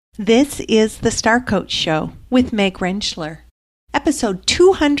This is the Star Coach Show with Meg Rentschler, episode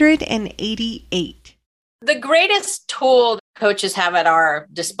 288. The greatest tool coaches have at our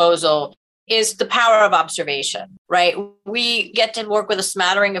disposal is the power of observation, right? We get to work with a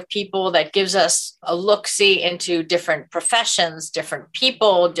smattering of people that gives us a look-see into different professions, different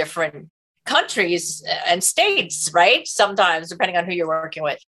people, different countries and states, right? Sometimes, depending on who you're working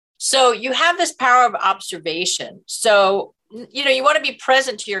with. So you have this power of observation. So, you want to be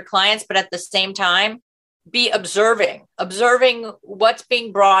present to your clients, but at the same time, be observing what's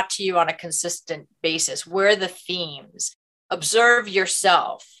being brought to you on a consistent basis. Where are the themes? Observe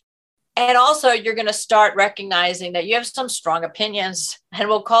yourself. And also you're going to start recognizing that you have some strong opinions, and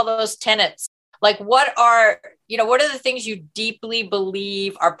we'll call those tenets. Like what are the things you deeply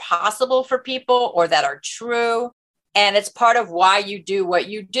believe are possible for people or that are true? And it's part of why you do what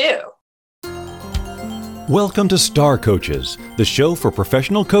you do. Welcome to Star Coaches, the show for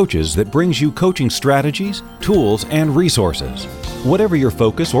professional coaches that brings you coaching strategies, tools, and resources. Whatever your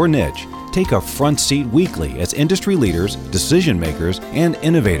focus or niche, take a front seat weekly as industry leaders, decision makers, and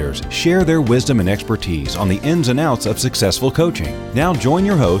innovators share their wisdom and expertise on the ins and outs of successful coaching. Now join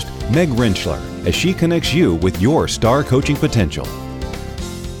your host, Meg Rentschler, as she connects you with your star coaching potential.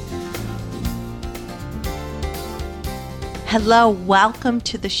 Hello, welcome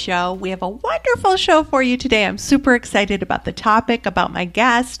to the show. We have a wonderful show for you today. I'm super excited about the topic, about my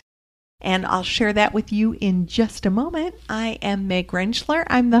guest, and I'll share that with you in just a moment. I am Meg Rentschler.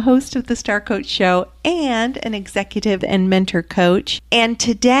 I'm the host of the Star Coach Show and an executive and mentor coach. And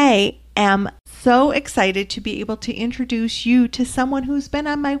today I'm so excited to be able to introduce you to someone who's been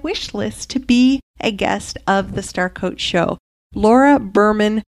on my wish list to be a guest of the Star Coach Show. Laura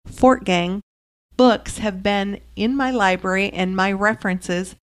Berman Fortgang books have been in my library and my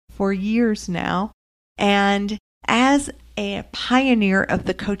references for years now. And as a pioneer of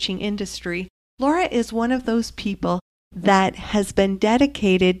the coaching industry, Laura is one of those people that has been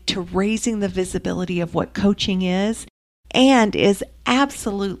dedicated to raising the visibility of what coaching is and is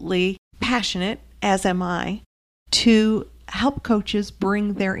absolutely passionate, as am I, to help coaches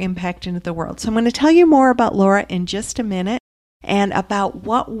bring their impact into the world. So I'm going to tell you more about Laura in just a minute and about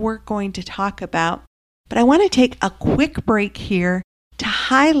what we're going to talk about. But I want to take a quick break here to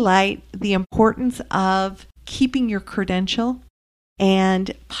highlight the importance of keeping your credential.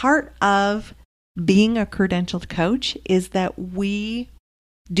 And part of being a credentialed coach is that we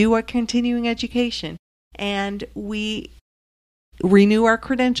do a continuing education and we renew our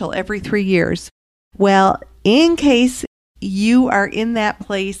credential every 3 years. Well, in case you are in that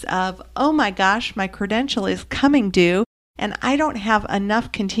place of, oh my gosh, my credential is coming due, and I don't have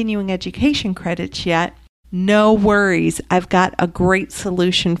enough continuing education credits yet, no worries. I've got a great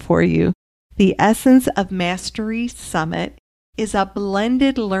solution for you. The Essence of Mastery Summit is a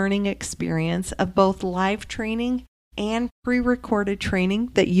blended learning experience of both live training and pre-recorded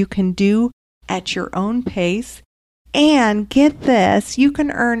training that you can do at your own pace. And get this, you can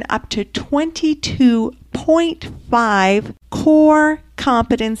earn up to 22.5 core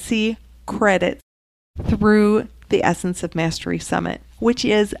competency credits through the Essence of Mastery Summit, which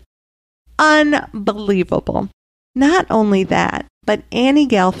is unbelievable. Not only that, but Annie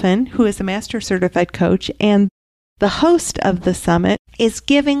Gelfin, who is a Master Certified Coach and the host of the summit, is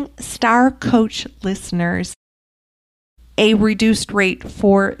giving Star Coach listeners a reduced rate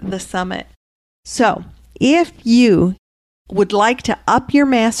for the summit. So, if you would like to up your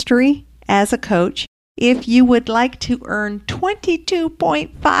mastery as a coach, if you would like to earn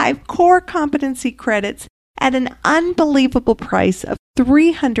 22.5 core competency credits at an unbelievable price of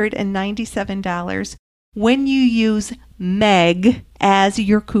 $397 when you use MEG as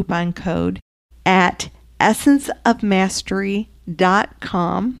your coupon code at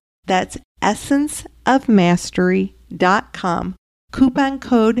essenceofmastery.com. That's essenceofmastery.com. Coupon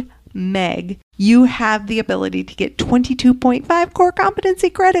code MEG. You have the ability to get 22.5 core competency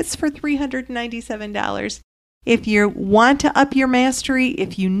credits for $397. If you want to up your mastery,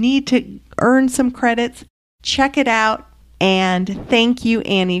 if you need to earn some credits, check it out. And thank you,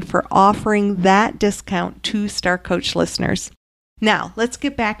 Annie, for offering that discount to Star Coach listeners. Now, let's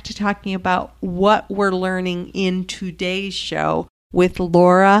get back to talking about what we're learning in today's show with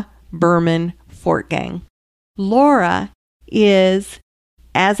Laura Berman Fortgang. Laura is,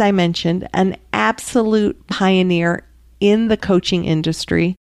 as I mentioned, an absolute pioneer in the coaching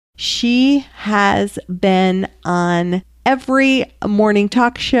industry. She has been on every morning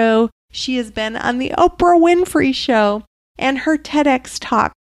talk show. She has been on the Oprah Winfrey Show, and her TEDx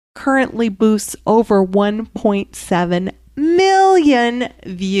talk currently boasts over 1.7 million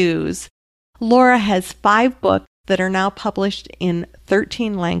views. Laura has 5 books that are now published in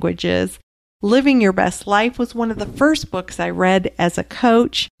 13 languages. Living Your Best Life was one of the first books I read as a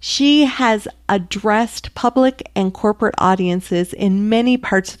coach. She has addressed public and corporate audiences in many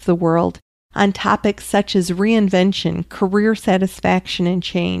parts of the world on topics such as reinvention, career satisfaction, and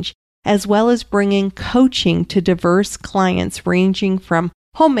change, as well as bringing coaching to diverse clients ranging from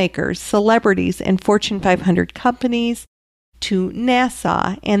homemakers, celebrities, and Fortune 500 companies to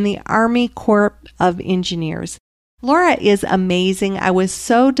NASA and the Army Corps of Engineers. Laura is amazing. I was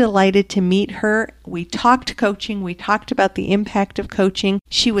so delighted to meet her. We talked coaching. We talked about the impact of coaching.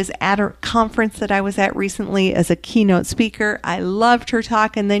 She was at a conference that I was at recently as a keynote speaker. I loved her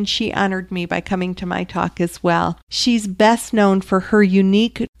talk, and then she honored me by coming to my talk as well. She's best known for her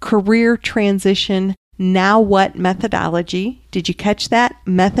unique career transition now what methodology. Did you catch that?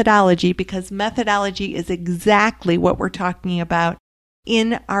 Methodology, because methodology is exactly what we're talking about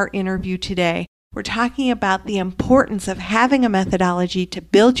in our interview today. We're talking about the importance of having a methodology to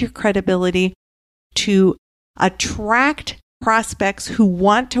build your credibility, to attract prospects who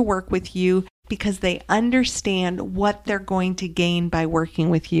want to work with you because they understand what they're going to gain by working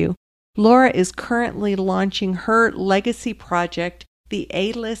with you. Laura is currently launching her legacy project, the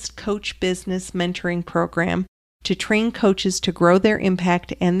A-List Coach Business Mentoring Program, to train coaches to grow their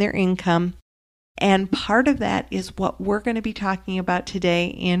impact and their income. And part of that is what we're going to be talking about today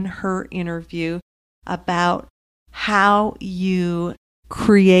in her interview about how you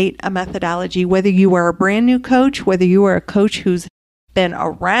create a methodology, whether you are a brand new coach, whether you are a coach who's been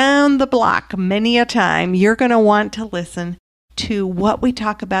around the block many a time, you're going to want to listen to what we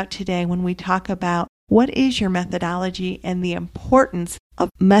talk about today when we talk about what is your methodology and the importance of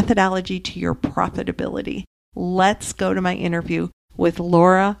methodology to your profitability. Let's go to my interview with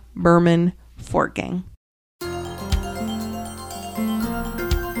Laura Berman Fortgang.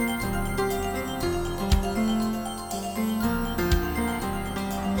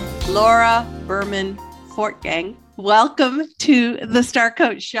 Laura Berman Fortgang, welcome to the Star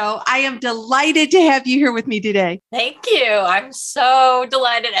Coach Show. I am delighted to have you here with me today. Thank you. I'm so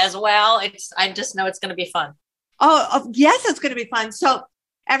delighted as well. I just know it's going to be fun. Oh, yes, it's going to be fun. So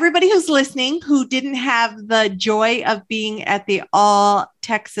everybody who's listening who didn't have the joy of being at the All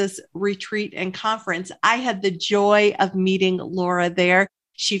Texas Retreat and Conference, I had the joy of meeting Laura there.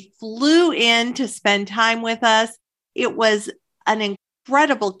 She flew in to spend time with us. It was an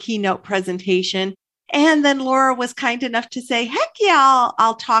incredible keynote presentation. And then Laura was kind enough to say, heck yeah,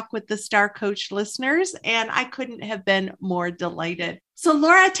 I'll talk with the Star Coach listeners. And I couldn't have been more delighted. So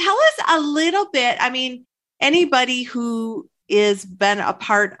Laura, tell us a little bit. I mean, anybody who is been a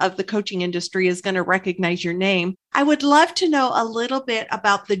part of the coaching industry is going to recognize your name. I would love to know a little bit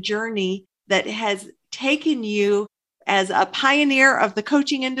about the journey that has taken you as a pioneer of the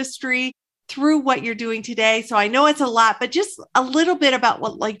coaching industry through what you're doing today. So I know it's a lot, but just a little bit about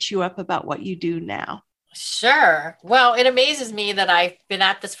what lights you up about what you do now. Sure. Well, it amazes me that I've been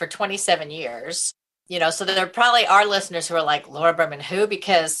at this for 27 years. So there probably are listeners who are like, Laura Berman, who?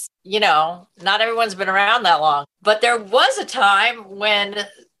 Because, not everyone's been around that long. But there was a time when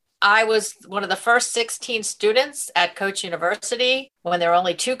I was one of the first 16 students at Coach University, when there were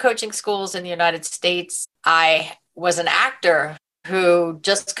only 2 coaching schools in the United States. I was an actor who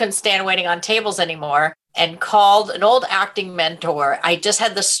just couldn't stand waiting on tables anymore and called an old acting mentor. I just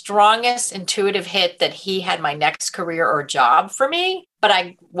had the strongest intuitive hit that he had my next career or job for me, but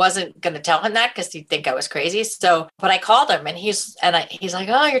I wasn't going to tell him that because he'd think I was crazy. But I called him and he's like,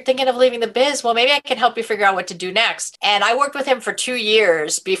 oh, you're thinking of leaving the biz. Well, maybe I can help you figure out what to do next. And I worked with him for 2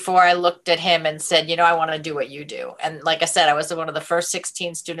 years before I looked at him and said, I want to do what you do. And like I said, I was one of the first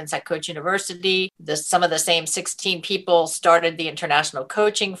 16 students at Coach University. Some of the same 16 people started the International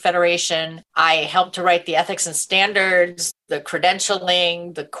Coaching Federation. I helped to write the ethics and standards, the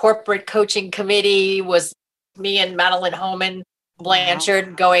credentialing, the corporate coaching committee was me and Madeline Homan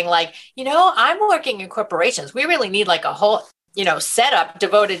Blanchard going like, I'm working in corporations. We really need like a whole, setup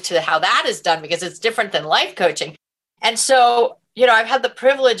devoted to how that is done because it's different than life coaching. And so, I've had the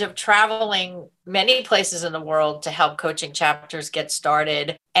privilege of traveling many places in the world to help coaching chapters get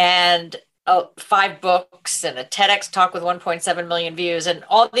started, and 5 books and a TEDx talk with 1.7 million views and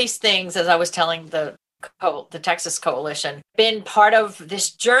all these things, as I was telling the Texas Coalition, been part of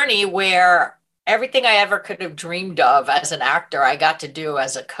this journey where everything I ever could have dreamed of as an actor, I got to do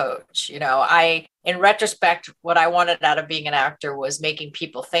as a coach. In retrospect, what I wanted out of being an actor was making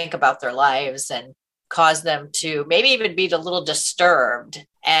people think about their lives and cause them to maybe even be a little disturbed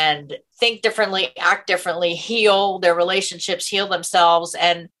and think differently, act differently, heal their relationships, heal themselves.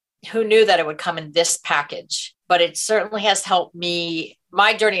 And who knew that it would come in this package? But it certainly has helped me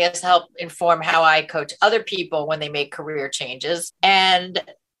my journey has helped inform how I coach other people when they make career changes. And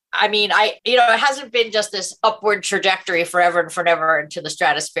I mean, it hasn't been just this upward trajectory forever and forever into the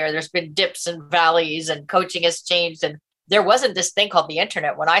stratosphere. There's been dips and valleys, and coaching has changed. And there wasn't this thing called the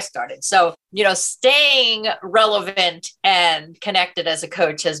internet when I started. So, staying relevant and connected as a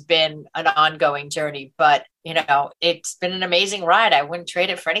coach has been an ongoing journey, but, it's been an amazing ride. I wouldn't trade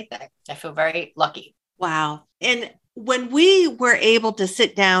it for anything. I feel very lucky. Wow. And when we were able to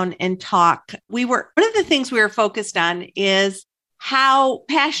sit down and talk, one of the things we were focused on is how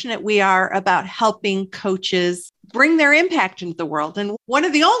passionate we are about helping coaches bring their impact into the world. And one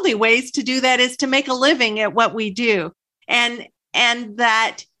of the only ways to do that is to make a living at what we do. And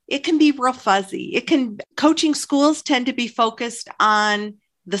that it can be real fuzzy. Coaching schools tend to be focused on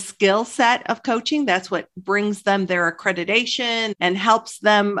the skill set of coaching. That's what brings them their accreditation and helps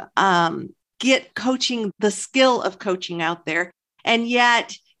them get coaching, the skill of coaching out there. And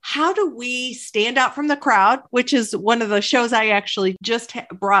yet, how do we stand out from the crowd, which is one of the shows I actually just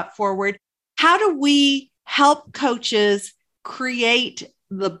brought forward? How do we help coaches create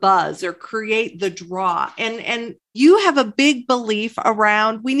the buzz or create the draw? And you have a big belief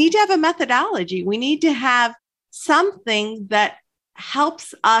around, we need to have a methodology. We need to have something that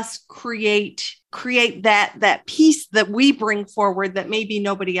helps us create that piece that we bring forward that maybe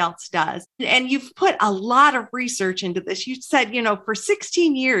nobody else does. And you've put a lot of research into this. You said, for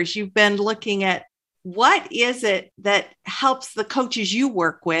 16 years, you've been looking at what is it that helps the coaches you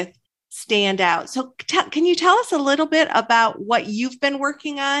work with stand out. So can you tell us a little bit about what you've been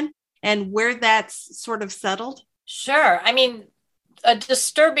working on and where that's sort of settled? Sure. I mean, a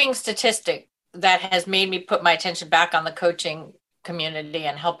disturbing statistic that has made me put my attention back on the coaching community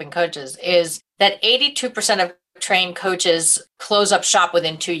and helping coaches is that 82% of trained coaches close up shop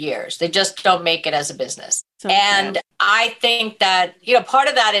within 2 years. They just don't make it as a business. And I think that, part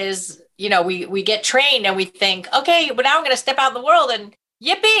of that is, we get trained and we think, okay, but now I'm going to step out in the world and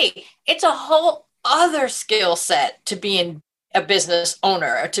yippee. It's a whole other skill set to be a business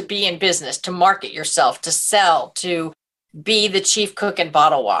owner, or to be in business, to market yourself, to sell, to be the chief cook and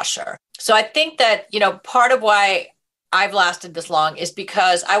bottle washer. So I think that, part of why I've lasted this long is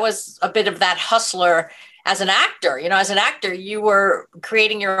because I was a bit of that hustler as an actor. As an actor, you were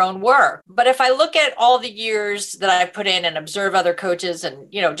creating your own work. But if I look at all the years that I put in and observe other coaches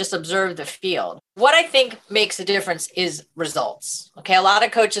and, just observe the field, what I think makes a difference is results. Okay. A lot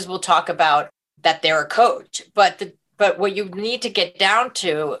of coaches will talk about that they're a coach, but what you need to get down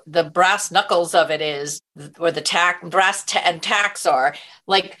to, the brass knuckles of it is, where the brass and tacks are,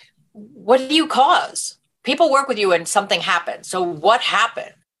 like, what do you cause? People work with you and something happens. So what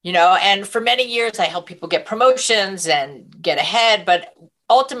happened? And for many years, I helped people get promotions and get ahead. But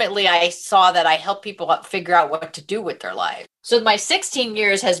ultimately, I saw that I helped people figure out what to do with their life. So my 16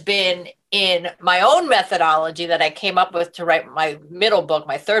 years has been in my own methodology that I came up with to write my middle book,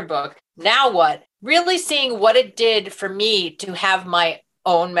 my third book. Now what? Really seeing what it did for me to have my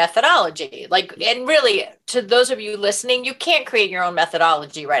own methodology. And really, to those of you listening, you can't create your own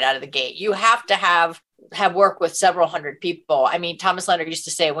methodology right out of the gate. You have to have worked with several hundred people. I mean, Thomas Leonard used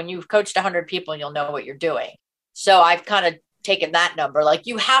to say, when you've coached 100 people, you'll know what you're doing. So I've kind of taken that number.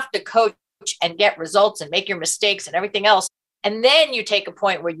 You have to coach and get results and make your mistakes and everything else. And then you take a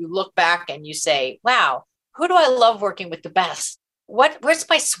point where you look back and you say, wow, who do I love working with the best? Where's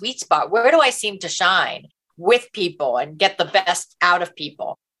my sweet spot? Where do I seem to shine with people and get the best out of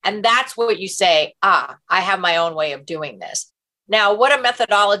people? And that's what you say, I have my own way of doing this. Now, what a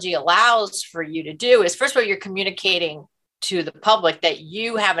methodology allows for you to do is, first of all, you're communicating to the public that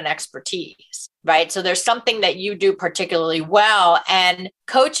you have an expertise, right? So there's something that you do particularly well. And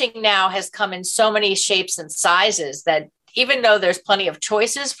coaching now has come in so many shapes and sizes that even though there's plenty of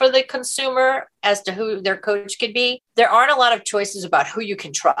choices for the consumer as to who their coach could be, there aren't a lot of choices about who you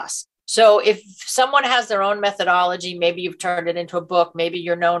can trust. So if someone has their own methodology, maybe you've turned it into a book, maybe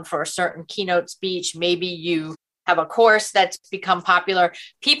you're known for a certain keynote speech, maybe you have a course that's become popular,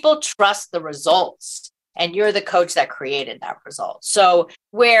 people trust the results and you're the coach that created that result. So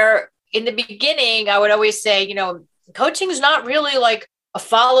where in the beginning, I would always say, coaching is not really like a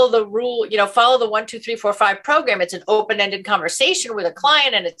follow the 1, 2, 3, 4, 5 program. It's an open-ended conversation with a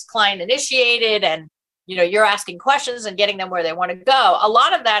client and it's client initiated. And, you're asking questions and getting them where they want to go. A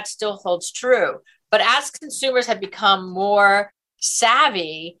lot of that still holds true. But as consumers have become more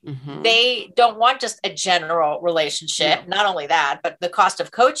savvy, they don't want just a general relationship. Not only that, but the cost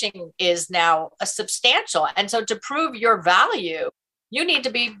of coaching is now a substantial. And so to prove your value, you need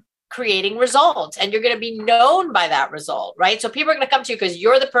to be creating results and you're going to be known by that result, right? So people are going to come to you because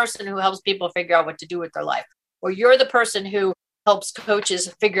you're the person who helps people figure out what to do with their life, or you're the person who helps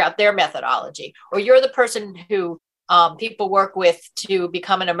coaches figure out their methodology, or you're the person who people work with to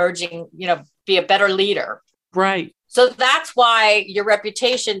become an emerging, be a better leader. Right. So that's why your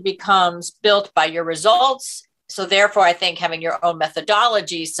reputation becomes built by your results. So therefore, I think having your own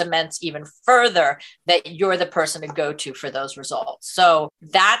methodology cements even further that you're the person to go to for those results. So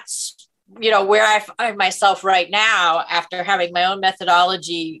that's, where I find myself right now after having my own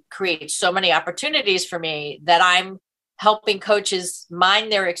methodology create so many opportunities for me that I'm helping coaches mine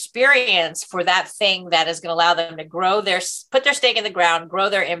their experience for that thing that is going to allow them to put their stake in the ground, grow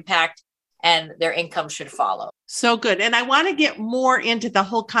their impact, and their income should follow. So good. And I want to get more into the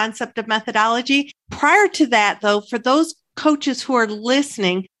whole concept of methodology. Prior to that, though, for those coaches who are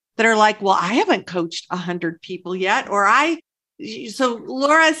listening that are like, well, I haven't coached 100 people yet, so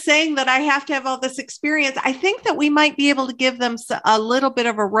Laura is saying that I have to have all this experience. I think that we might be able to give them a little bit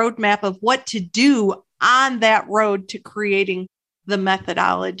of a roadmap of what to do on that road to creating the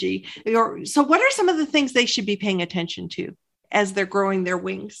methodology. So what are some of the things they should be paying attention to as they're growing their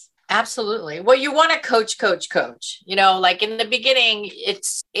wings? Absolutely. Well, you want to coach. Like in the beginning,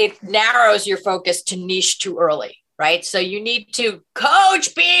 it narrows your focus to niche too early, right? So you need to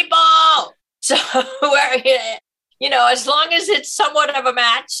coach people. So, as long as it's somewhat of a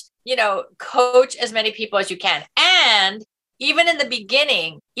match, coach as many people as you can. And even in the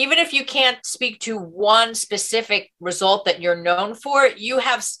beginning, even if you can't speak to one specific result that you're known for, you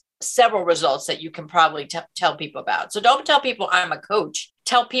have several results that you can probably tell people about. So don't tell people I'm a coach.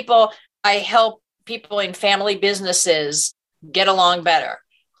 Tell people I help people in family businesses get along better.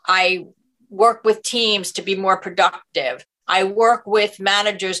 I work with teams to be more productive. I work with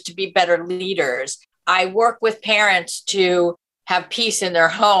managers to be better leaders. I work with parents to have peace in their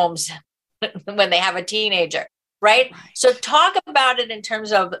homes when they have a teenager, right? So talk about it in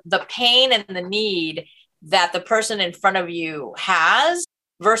terms of the pain and the need that the person in front of you has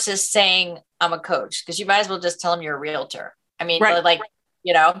versus saying, I'm a coach, because you might as well just tell them you're a realtor. I mean,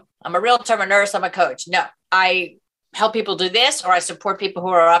 I'm a realtor, I'm a nurse, I'm a coach. No, I help people do this, or I support people who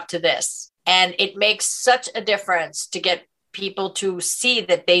are up to this. And it makes such a difference to get people to see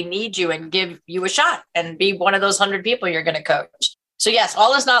that they need you and give you a shot and be one of those 100 people you're going to coach. So yes,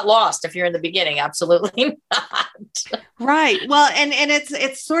 all is not lost if you're in the beginning. Absolutely not. Right. Well, and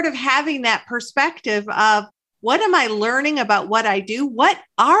it's sort of having that perspective of, what am I learning about what I do? What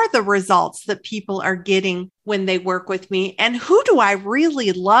are the results that people are getting when they work with me? And who do I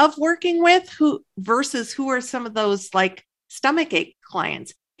really love working with? Who are some of those like stomachache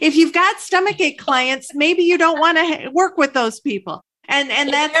clients? If you've got stomachache clients, maybe you don't want to work with those people. And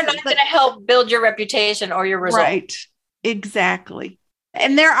that's they're not going to help build your reputation or your result. Right. Exactly.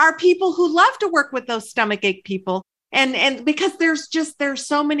 And there are people who love to work with those stomachache people. And because there's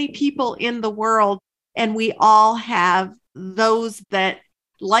so many people in the world, and we all have those that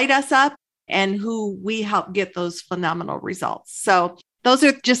light us up and who we help get those phenomenal results. So those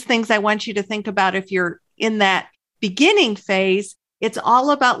are just things I want you to think about if you're in that beginning phase. It's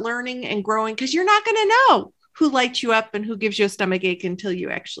all about learning and growing, because you're not going to know who lights you up and who gives you a stomach ache until you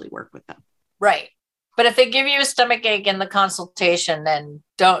actually work with them. Right. But if they give you a stomach ache in the consultation, then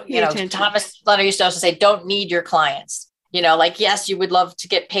don't, Thomas Leonard used to also say, don't need your clients. Yes, you would love to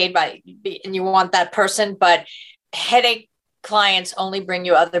get paid and you want that person, but headache clients only bring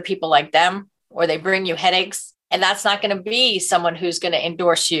you other people like them, or they bring you headaches. And that's not going to be someone who's going to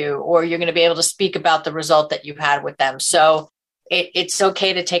endorse you, or you're going to be able to speak about the result that you had with them. So it's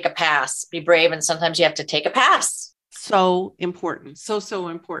okay to take a pass, be brave. And sometimes you have to take a pass. So important. So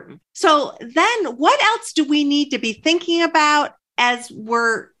important. So then what else do we need to be thinking about as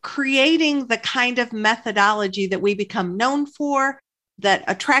we're creating the kind of methodology that we become known for, that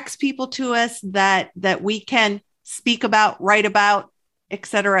attracts people to us, that we can speak about, write about, et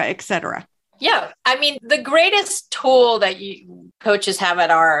cetera, et cetera? Yeah. I mean, the greatest tool that coaches have at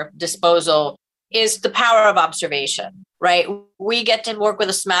our disposal is the power of observation, right? We get to work with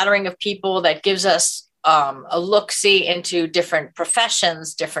a smattering of people that gives us a look-see into different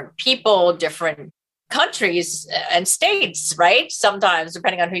professions, different people, different countries and states, right? Sometimes,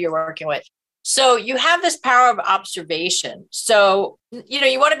 depending on who you're working with. So you have this power of observation. So,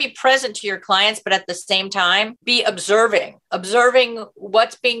 you want to be present to your clients, but at the same time, be observing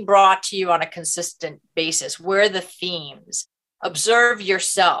what's being brought to you on a consistent basis. Where are the themes? Observe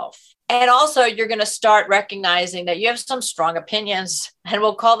yourself. And also, you're going to start recognizing that you have some strong opinions, and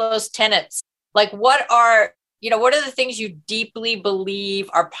we'll call those tenets. Like, what are the things you deeply believe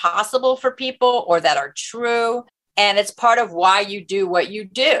are possible for people or that are true? And it's part of why you do what you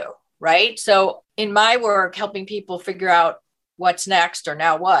do, right? So in my work, helping people figure out what's next or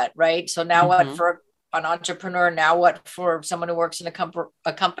now what, right? So now what for an entrepreneur? Now what for someone who works in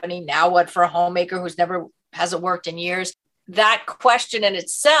a company? Now what for a homemaker who's never hasn't worked in years? That question in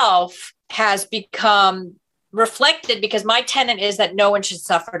itself has become reflected because my tenet is that no one should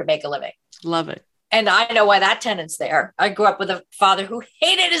suffer to make a living. Love it. And I know why that tenet's there. I grew up with a father who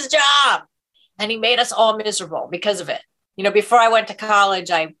hated his job and he made us all miserable because of it. You know, before I went to college,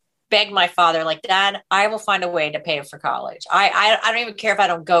 I begged my father, like, Dad, I will find a way to pay for college. I don't even care if I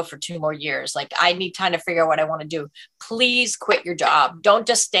don't go for 2 more years. Like, I need time to figure out what I want to do. Please quit your job. Don't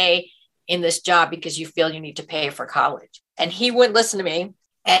just stay in this job because you feel you need to pay for college. And he wouldn't listen to me.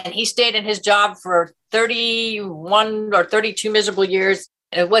 And he stayed in his job for 31 or 32 miserable years.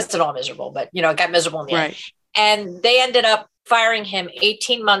 And it wasn't all miserable, but, you know, it got miserable in the end. And they ended up firing him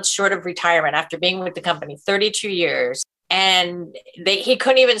 18 months short of retirement after being with the company 32 years. And he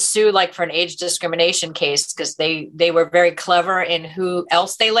couldn't even sue like for an age discrimination case because they were very clever in who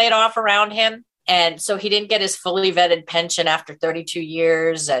else they laid off around him. And so he didn't get his fully vetted pension after 32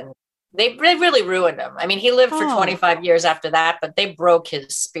 years. And they really ruined him. I mean, he lived for 25 years after that, but they broke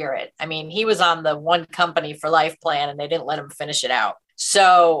his spirit. I mean, he was on the one company for life plan and they didn't let him finish it out.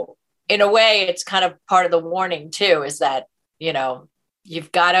 So in a way, it's kind of part of the warning too, is that, you know,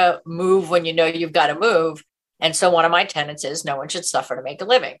 you've got to move when you know you've got to move. And so one of my tenets is no one should suffer to make a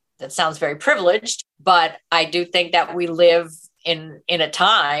living. That sounds very privileged, but I do think that we live in a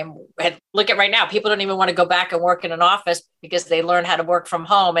time, and look at right now, people don't even want to go back and work in an office because they learn how to work from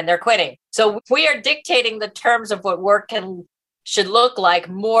home and they're quitting. So we are dictating the terms of what work should look like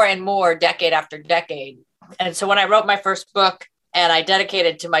more and more decade after decade. And so when I wrote my first book and I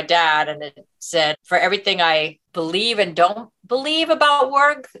dedicated to my dad, and it said, for everything I believe and don't believe about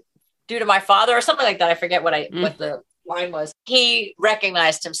work due to my father or something like that. I forget what the line was. He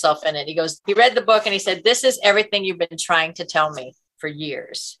recognized himself in it. He goes, he read the book and he said, this is everything you've been trying to tell me for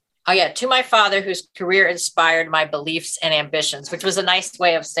years. Oh yeah. To my father, whose career inspired my beliefs and ambitions, which was a nice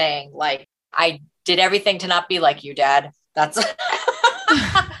way of saying, like, I did everything to not be like you, Dad. That's none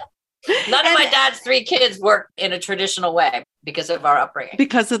of my dad's 3 kids work in a traditional way because of our upbringing.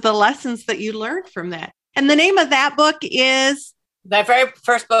 Because of the lessons that you learned from that. And the name of that book is? My very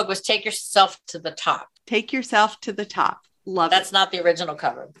first book was Take Yourself to the Top. Take Yourself to the Top. Love That's not the original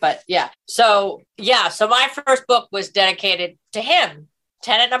cover, but yeah. So my first book was dedicated to him.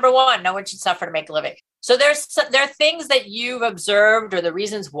 Tenet number 1, no one should suffer to make a living. So there are things that you've observed or the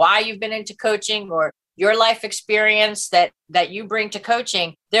reasons why you've been into coaching or your life experience that you bring to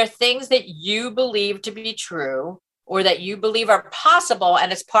coaching. There are things that you believe to be true or that you believe are possible,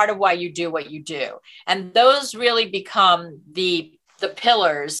 and it's part of why you do what you do. And those really become the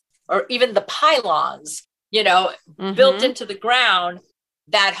pillars or even the pylons, you know, built into the ground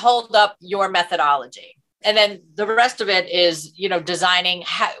that hold up your methodology. And then the rest of it is, you know, designing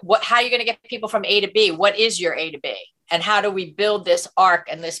how you're going to get people from A to B. What is your A to B? And how do we build this arc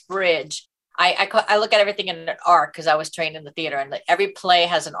and this bridge? I look at everything in an arc because I was trained in the theater, and every play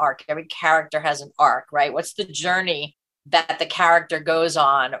has an arc. Every character has an arc, right? What's the journey that the character goes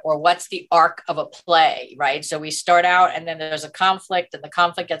on, or what's the arc of a play, right? So we start out and then there's a conflict and the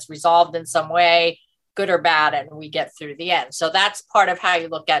conflict gets resolved in some way, good or bad, and we get through the end. So that's part of how you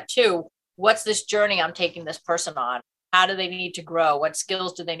look at too. What's this journey I'm taking this person on? How do they need to grow? What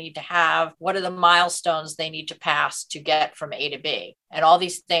skills do they need to have? What are the milestones they need to pass to get from A to B? And all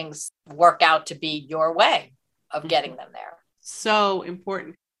these things work out to be your way of getting them there. So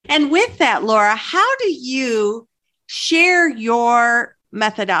important. And with that, Laura, how do you share your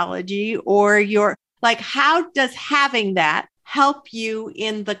methodology or how does having that help you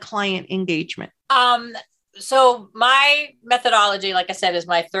in the client engagement? So my methodology, like I said, is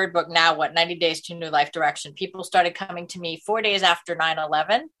my third book now, 90 Days to New Life Direction. People started coming to me 4 days after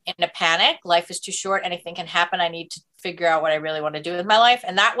 9/11 in a panic. Life is too short. Anything can happen. I need to figure out what I really want to do with my life.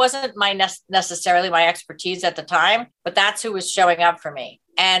 And that wasn't necessarily my expertise at the time, but that's who was showing up for me.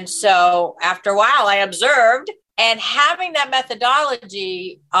 And so after a while, I observed, and having that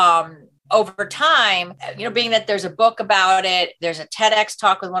methodology, over time, you know, being that there's a book about it, there's a TEDx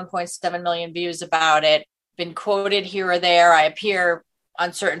talk with 1.7 million views about it, been quoted here or there. I appear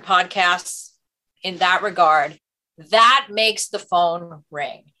on certain podcasts in that regard. That makes the phone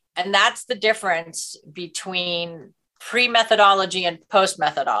ring. And that's the difference between pre-methodology and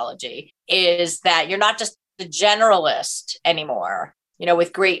post-methodology, is that you're not just a generalist anymore, you know,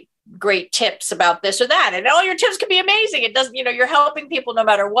 with great tips about this or that. And all your tips can be amazing. It doesn't, you know, you're helping people no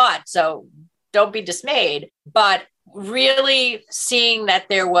matter what. So don't be dismayed, but really seeing that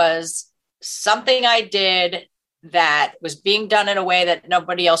there was something I did that was being done in a way that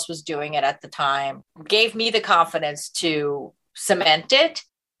nobody else was doing it at the time gave me the confidence to cement it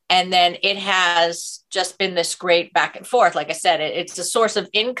And then it has just been this great back and forth. Like I said, it's a source of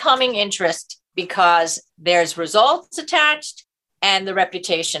incoming interest because there's results attached and the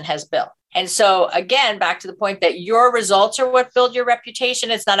reputation has built. And so again, back to the point that your results are what build your reputation.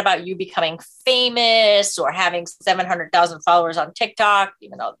 It's not about you becoming famous or having 700,000 followers on TikTok,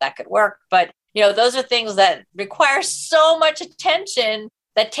 even though that could work. But, those are things that require so much attention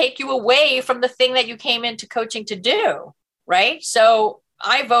that take you away from the thing that you came into coaching to do, right? So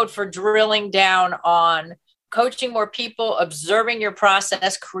I vote for drilling down on coaching more people, observing your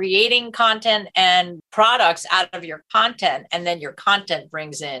process, creating content and products out of your content. And then your content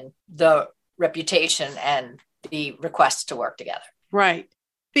brings in the reputation and the requests to work together. Right.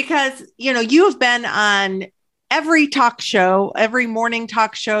 Because, you've been on every talk show, every morning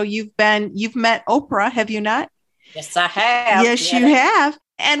talk show. You've met Oprah, have you not? Yes, I have. Yes, you have.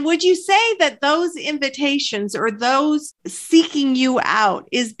 And would you say that those invitations or those seeking you out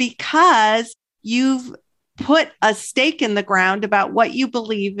is because you've put a stake in the ground about what you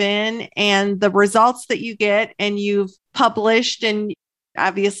believe in and the results that you get, and you've published, and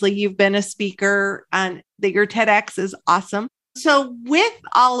obviously you've been a speaker on your TEDx is awesome. So with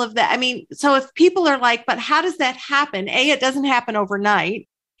all of that, so if people are like, but how does that happen? It doesn't happen overnight.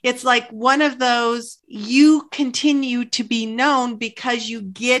 It's like one of those, you continue to be known because you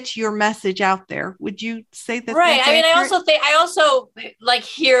get your message out there. Would you say that? Right. I also like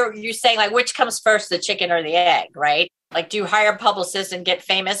hear you saying like, which comes first, the chicken or the egg, right? Like, do you hire publicists and get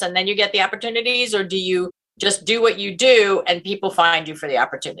famous and then you get the opportunities, or do you just do what you do and people find you for the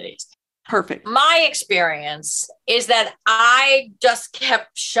opportunities? Perfect. My experience is that I just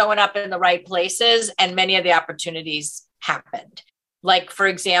kept showing up in the right places and many of the opportunities happened. Like, for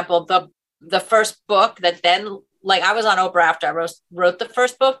example, the first book that then, like, I was on Oprah after I wrote the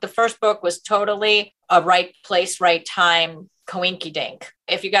first book. The first book was totally a right place, right time, coinky dink.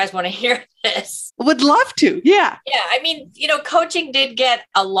 If you guys want to hear this. Would love to. Yeah. Yeah. Coaching did get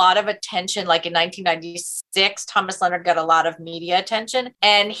a lot of attention. Like in 1996, Thomas Leonard got a lot of media attention,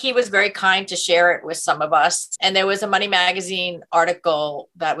 and he was very kind to share it with some of us. And there was a Money Magazine article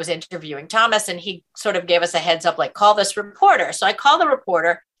that was interviewing Thomas, and he sort of gave us a heads up, like, call this reporter. So I called the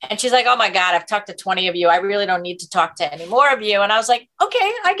reporter, and she's like, oh my God, I've talked to 20 of you. I really don't need to talk to any more of you. And I was like,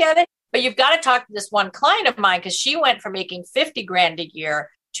 okay, I get it. But you've got to talk to this one client of mine, because she went from making 50 grand a year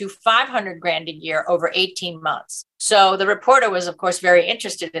to 500 grand a year over 18 months. So the reporter was, of course, very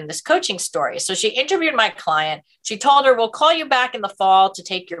interested in this coaching story. So she interviewed my client. She told her, we'll call you back in the fall to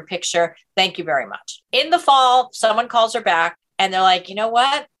take your picture. Thank you very much. In the fall, someone calls her back and they're like, you know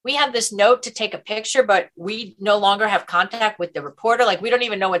what? We have this note to take a picture, but we no longer have contact with the reporter. Like, we don't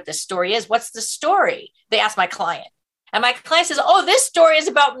even know what this story is. What's the story? They asked my client. And my client says, oh, this story is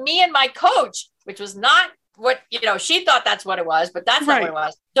about me and my coach, which was not what, she thought that's what it was, but that's not what it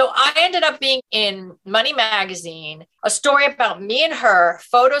was. So I ended up being in Money Magazine, a story about me and her,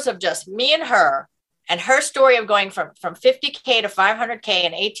 photos of just me and her story of going from 50K to 500K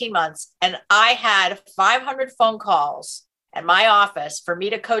in 18 months. And I had 500 phone calls at my office for me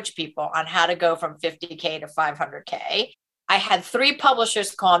to coach people on how to go from 50K to 500K. I had 3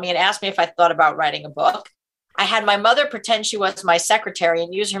 publishers call me and ask me if I thought about writing a book. I had my mother pretend she was my secretary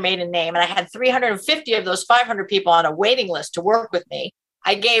and use her maiden name. And I had 350 of those 500 people on a waiting list to work with me.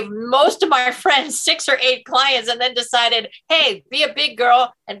 I gave most of my friends 6 or 8 clients and then decided, hey, be a big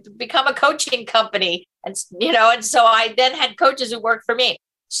girl and become a coaching company. And, and so I then had coaches who worked for me.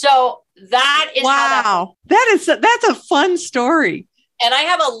 So that is wow. That's a fun story. And I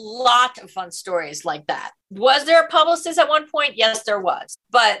have a lot of fun stories like that. Was there a publicist at one point? Yes, there was.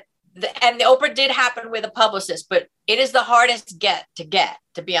 But the Oprah did happen with a publicist, but it is the hardest get to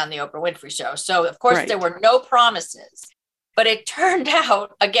be on the Oprah Winfrey Show. So of course there were no promises, but it turned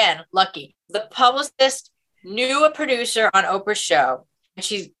out, again, lucky. The publicist knew a producer on Oprah's show, and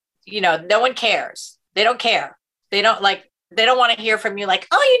she's, no one cares. They don't care. They don't want to hear from you like,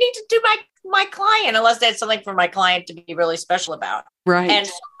 oh, you need to do my client, unless they had something for my client to be really special about. Right. And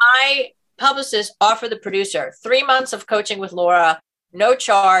so my publicist offered the producer 3 months of coaching with Laura. No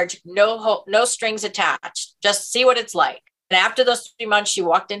charge, no strings attached. Just see what it's like. And after those 3 months, she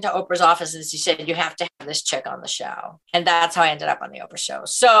walked into Oprah's office and she said, you have to have this chick on the show. And that's how I ended up on the Oprah show.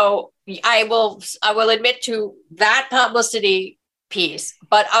 So I will admit to that publicity piece.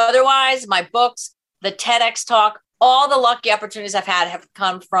 But otherwise, my books, the TEDx talk, all the lucky opportunities I've had have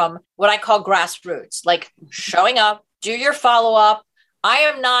come from what I call grassroots, like showing up, do your follow-up.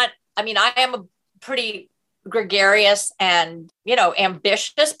 I am a pretty gregarious and,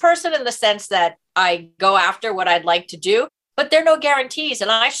 ambitious person in the sense that I go after what I'd like to do, but there are no guarantees.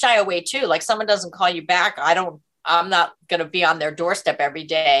 And I shy away too. Like, someone doesn't call you back, I don't I'm not going to be on their doorstep every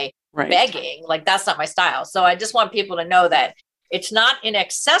day begging. Like, that's not my style. So I just want people to know that it's not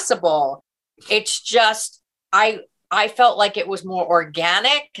inaccessible. It's just, I felt like it was more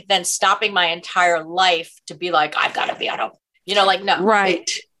organic than stopping my entire life to be like, I've got to be on a, like, no. Right.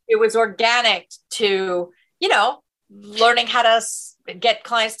 It was organic to, learning how to get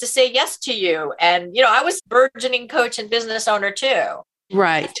clients to say yes to you. And, I was burgeoning coach and business owner too.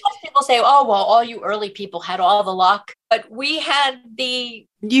 Right. Most people say, oh, well, all you early people had all the luck, but we had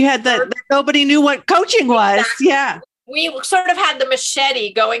you had nobody knew what coaching was. Exactly. Yeah. We sort of had the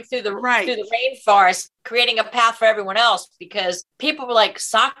machete going through the rainforest, creating a path for everyone else, because people were like,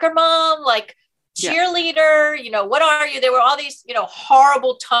 soccer mom, like cheerleader, what are you? There were all these,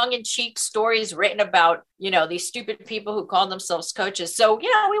 horrible tongue-in-cheek stories written about, these stupid people who called themselves coaches. So,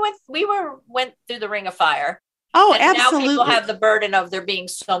 we went through the ring of fire. Oh, and absolutely. Now people have the burden of there being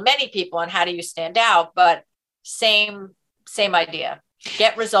so many people, and how do you stand out? But same idea.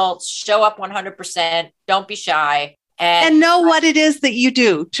 Get results, show up 100%, don't be shy. And know what it is that you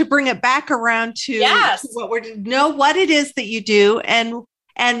do, to bring it back around to what we're doing. Know what it is that you do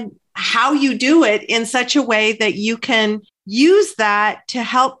and how you do it in such a way that you can use that to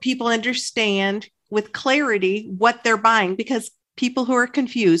help people understand with clarity what they're buying, because people who are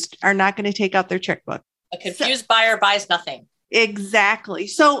confused are not going to take out their checkbook. A confused buyer buys nothing. Exactly.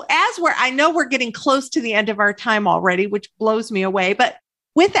 So I know we're getting close to the end of our time already, which blows me away, but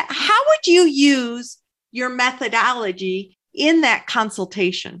with that, how would you use your methodology in that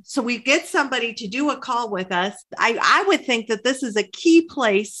consultation? So we get somebody to do a call with us. I would think that this is a key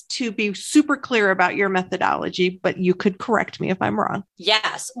place to be super clear about your methodology, but you could correct me if I'm wrong.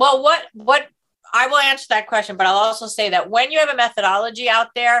 Yes. Well, what I will answer that question, but I'll also say that when you have a methodology out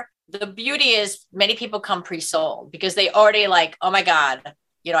there, the beauty is many people come pre-sold because they already like, oh my God,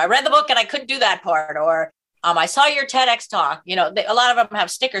 I read the book and I couldn't do that part, or I saw your TEDx talk. A lot of them have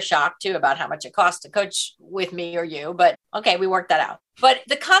sticker shock too about how much it costs to coach with me or you, but okay, we worked that out. But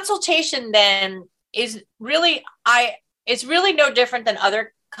the consultation then is really, it's really no different than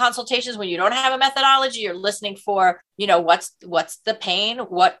other consultations. When you don't have a methodology, you're listening for, what's the pain?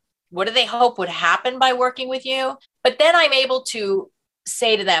 What do they hope would happen by working with you? But then I'm able to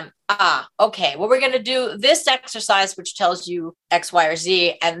say to them, okay, well, we're going to do this exercise, which tells you X, Y, or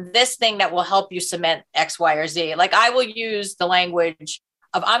Z, and this thing that will help you cement X, Y, or Z. Like, I will use the language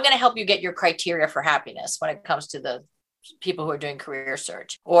of, I'm going to help you get your criteria for happiness when it comes to the people who are doing career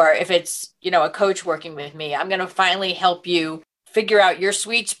search. Or if it's, a coach working with me, I'm going to finally help you figure out your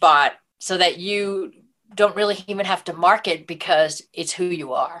sweet spot so that you don't really even have to market because it's who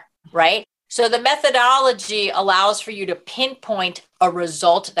you are, right? So the methodology allows for you to pinpoint a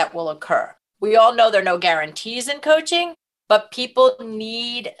result that will occur. We all know there are no guarantees in coaching, but people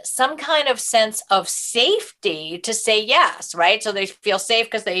need some kind of sense of safety to say yes, right? So they feel safe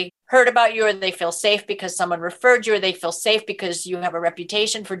because they heard about you, or they feel safe because someone referred you, or they feel safe because you have a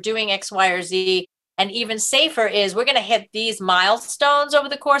reputation for doing X, Y, or Z. And even safer is we're going to hit these milestones over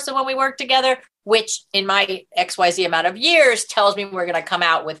the course of when we work together, which in my XYZ amount of years tells me we're going to come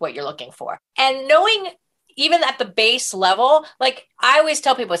out with what you're looking for. And knowing even at the base level, like I always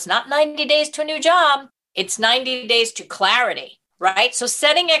tell people, it's not 90 days to a new job. It's 90 days to clarity, right? So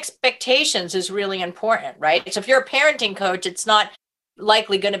setting expectations is really important, right? So if you're a parenting coach, it's not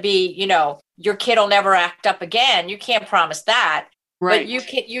likely going to be, your kid will never act up again. You can't promise that. Right.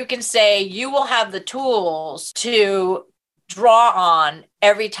 But you can say you will have the tools to draw on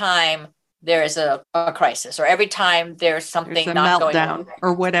every time there is a crisis, or every time there's something not going meltdown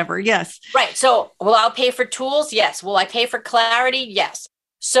or whatever. Yes. Right. So will I pay for tools? Yes. Will I pay for clarity? Yes.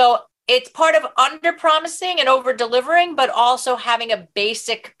 So it's part of under promising and over delivering, but also having a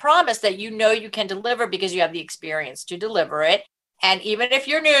basic promise that you can deliver because you have the experience to deliver it. And even if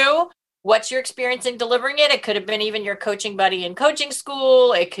you're new, what's your experience in delivering it? It could have been even your coaching buddy in coaching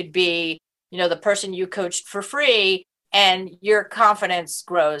school. It could be, the person you coached for free, and your confidence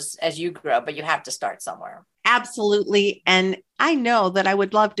grows as you grow, but you have to start somewhere. Absolutely. And I know that I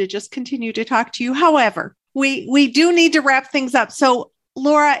would love to just continue to talk to you. However, we do need to wrap things up. So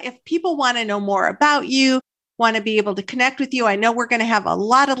Laura, if people want to know more about you, want to be able to connect with you, I know we're going to have a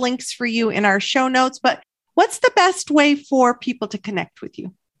lot of links for you in our show notes, but what's the best way for people to connect with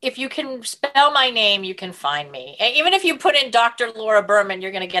you? If you can spell my name, you can find me. And even if you put in Dr. Laura Berman,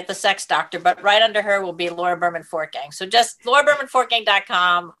 you're going to get the sex doctor, but right under her will be Laura Berman Fortgang. So just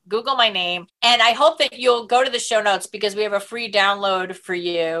laurabermanfortgang.com, Google my name. And I hope that you'll go to the show notes because we have a free download for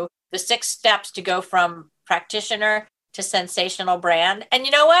you, the 6 steps to go from practitioner to sensational brand. And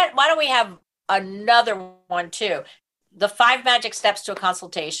you know what? Why don't we have another one too? the 5 magic steps to a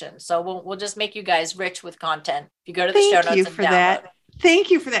consultation. So we'll just make you guys rich with content. If you go to the show notes and download.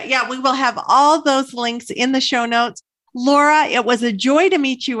 Thank you for that. Yeah, we will have all those links in the show notes. Laura, it was a joy to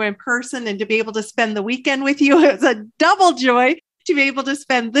meet you in person and to be able to spend the weekend with you. It was a double joy to be able to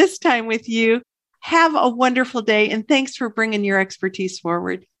spend this time with you. Have a wonderful day, and thanks for bringing your expertise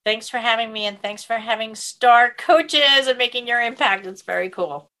forward. Thanks for having me, and thanks for having Star Coaches and making your impact. It's very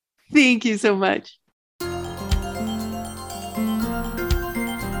cool. Thank you so much.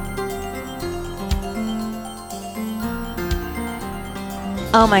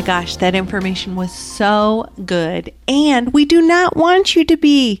 Oh my gosh, that information was so good. And we do not want you to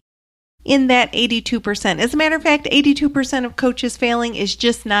be in that 82%. As a matter of fact, 82% of coaches failing is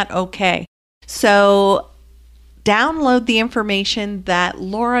just not okay. So download the information that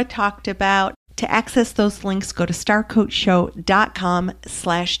Laura talked about. To access those links, go to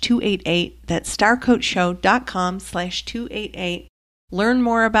starcoachshow.com/288. That's starcoachshow.com/288. Learn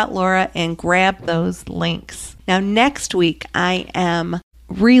more about Laura and grab those links. Now, next week, I am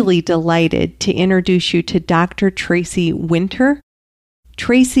really delighted to introduce you to Dr. Tracy Winter.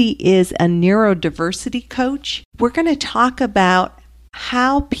 Tracy is a neurodiversity coach. We're going to talk about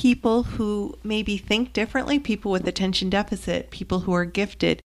how people who maybe think differently, people with attention deficit, people who are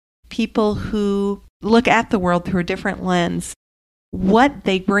gifted, people who look at the world through a different lens, what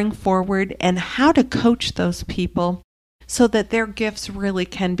they bring forward and how to coach those people so that their gifts really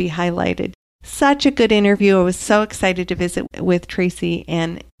can be highlighted. Such a good interview. I was so excited to visit with Tracy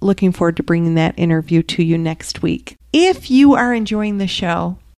and looking forward to bringing that interview to you next week. If you are enjoying the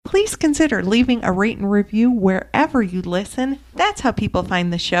show, please consider leaving a rate and review wherever you listen. That's how people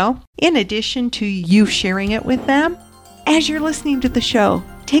find the show. In addition to you sharing it with them, as you're listening to the show,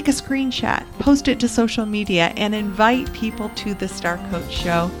 take a screenshot, post it to social media, and invite people to the Star Coach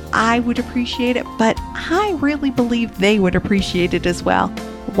Show. I would appreciate it, but I really believe they would appreciate it as well.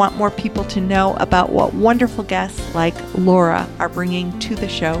 I want more people to know about what wonderful guests like Laura are bringing to the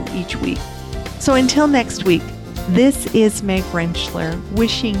show each week. So until next week, this is Meg Rentschler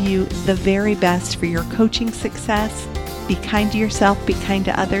wishing you the very best for your coaching success. Be kind to yourself, be kind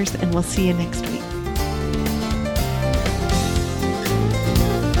to others, and we'll see you next week.